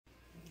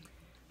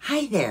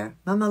Hi there,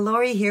 Mama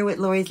Lori here with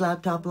Lori's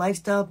Laptop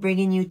Lifestyle,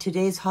 bringing you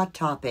today's hot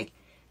topic,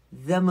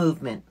 the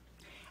movement.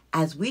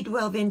 As we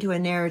delve into a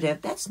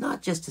narrative that's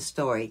not just a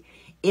story,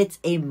 it's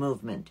a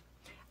movement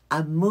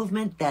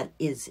that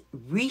is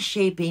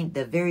reshaping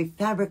the very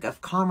fabric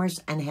of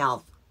commerce and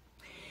health.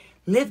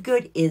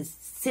 LiveGood is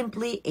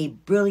simply a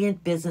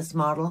brilliant business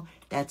model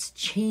that's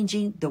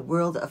changing the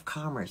world of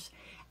commerce,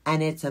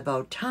 and it's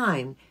about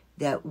time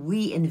that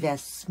we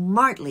invest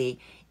smartly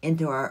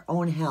into our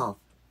own health.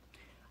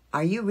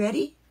 Are you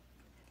ready?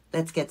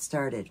 Let's get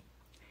started.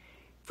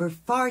 For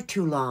far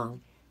too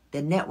long,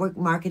 the network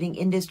marketing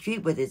industry,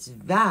 with its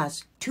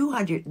vast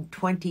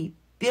 $220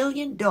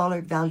 billion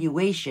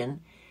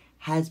valuation,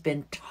 has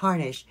been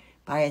tarnished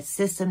by a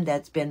system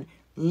that's been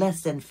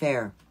less than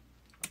fair.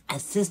 A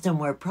system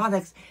where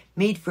products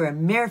made for a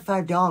mere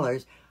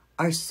 $5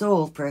 are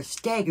sold for a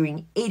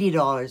staggering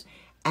 $80,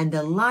 and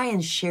the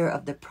lion's share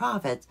of the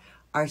profits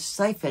are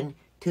siphoned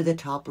to the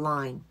top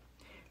line,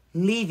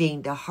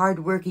 leaving the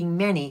hard-working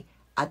many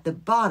at the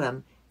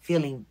bottom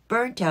feeling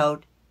burnt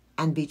out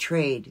and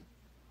betrayed.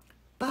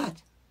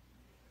 But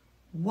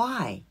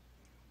why?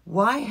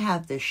 Why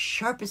have the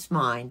sharpest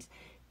minds,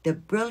 the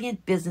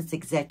brilliant business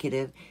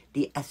executive,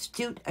 the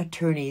astute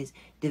attorneys,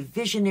 the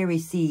visionary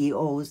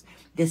CEOs,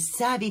 the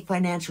savvy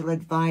financial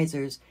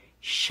advisors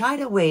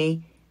shied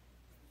away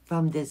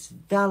from this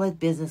valid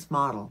business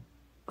model?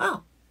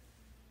 Well,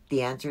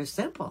 the answer is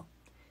simple.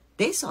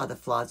 They saw the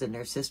flaws in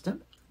their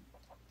system.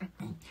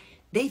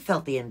 They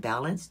felt the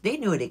imbalance. They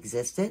knew it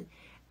existed,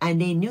 and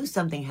they knew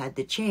something had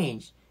to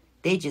change.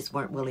 They just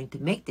weren't willing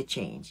to make the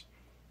change.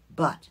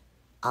 But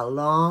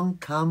along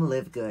come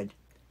LiveGood.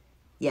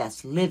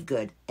 Yes,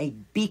 LiveGood, a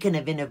beacon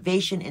of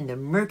innovation in the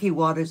murky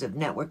waters of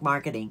network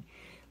marketing.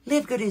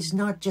 LiveGood is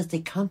not just a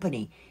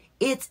company.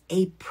 It's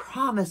a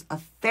promise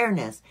of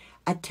fairness,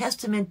 a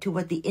testament to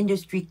what the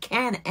industry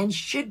can and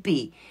should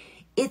be.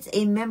 It's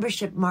a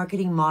membership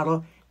marketing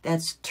model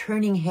that's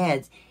turning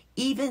heads,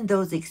 even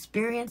those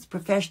experienced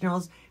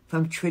professionals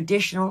from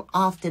traditional,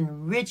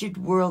 often rigid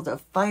world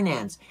of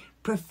finance,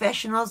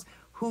 professionals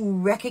who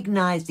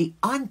recognize the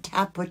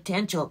untapped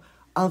potential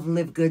of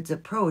LiveGood's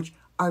approach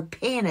are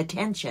paying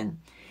attention.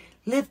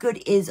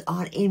 LiveGood is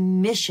on a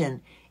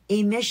mission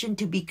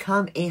to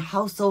become a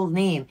household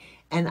name,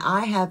 and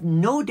I have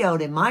no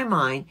doubt in my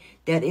mind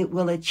that it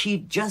will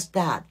achieve just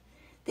that.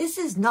 This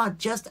is not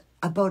just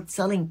about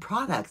selling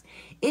products.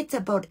 It's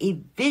about a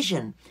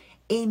vision,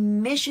 a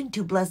mission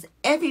to bless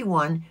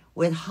everyone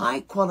with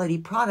high-quality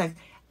products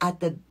at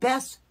the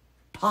best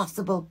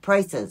possible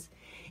prices.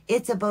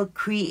 It's about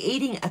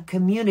creating a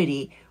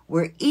community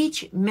where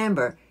each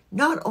member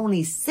not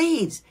only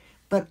saves,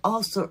 but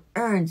also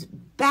earns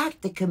back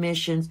the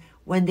commissions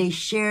when they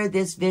share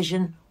this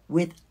vision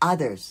with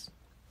others.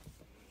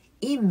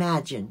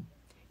 Imagine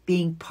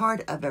being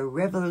part of a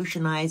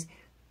revolutionized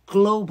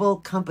global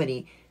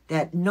company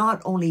that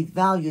not only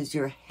values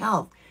your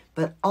health,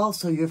 but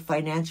also your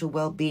financial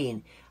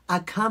well-being. A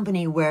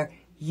company where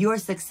your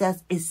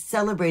success is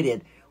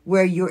celebrated,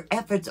 where your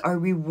efforts are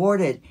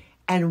rewarded,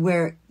 and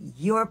where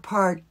you're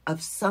part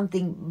of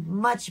something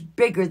much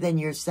bigger than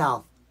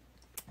yourself.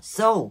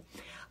 So,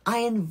 I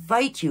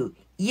invite you,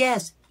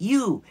 yes,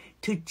 you,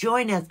 to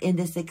join us in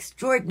this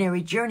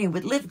extraordinary journey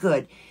with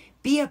LiveGood.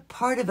 Be a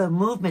part of a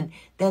movement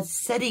that's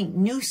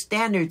setting new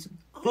standards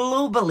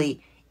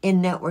globally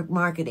in network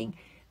marketing.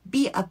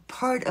 Be a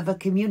part of a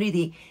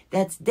community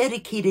that's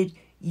dedicated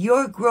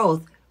your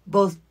growth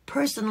both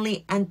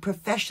personally and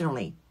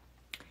professionally.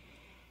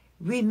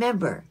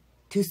 Remember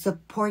to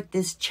support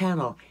this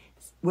channel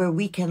where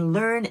we can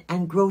learn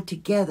and grow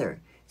together.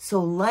 So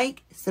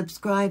like,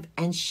 subscribe,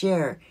 and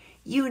share.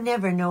 You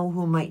never know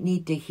who might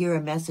need to hear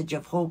a message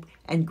of hope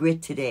and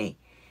grit today.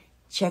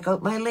 Check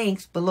out my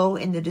links below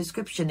in the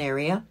description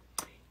area.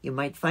 You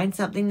might find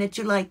something that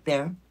you like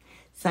there.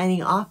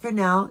 Signing off for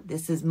now,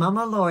 this is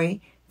Mama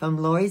Lori from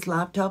Lori's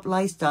Laptop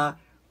Lifestyle,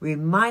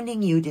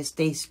 reminding you to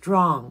stay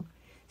strong,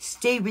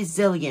 stay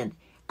resilient,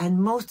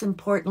 and most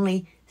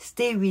importantly,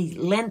 stay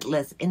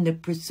relentless in the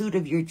pursuit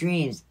of your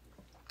dreams.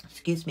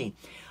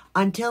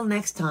 Until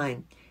next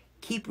time,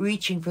 keep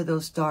reaching for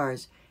those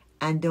stars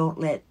and don't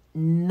let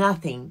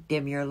nothing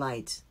dim your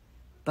lights.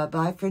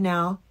 Bye-bye for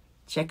now.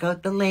 Check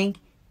out the link,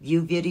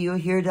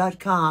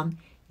 viewvideohere.com.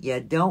 You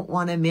don't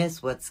want to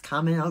miss what's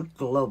coming out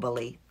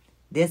globally.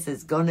 This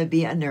is going to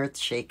be an earth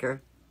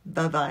shaker.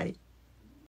 Bye-bye.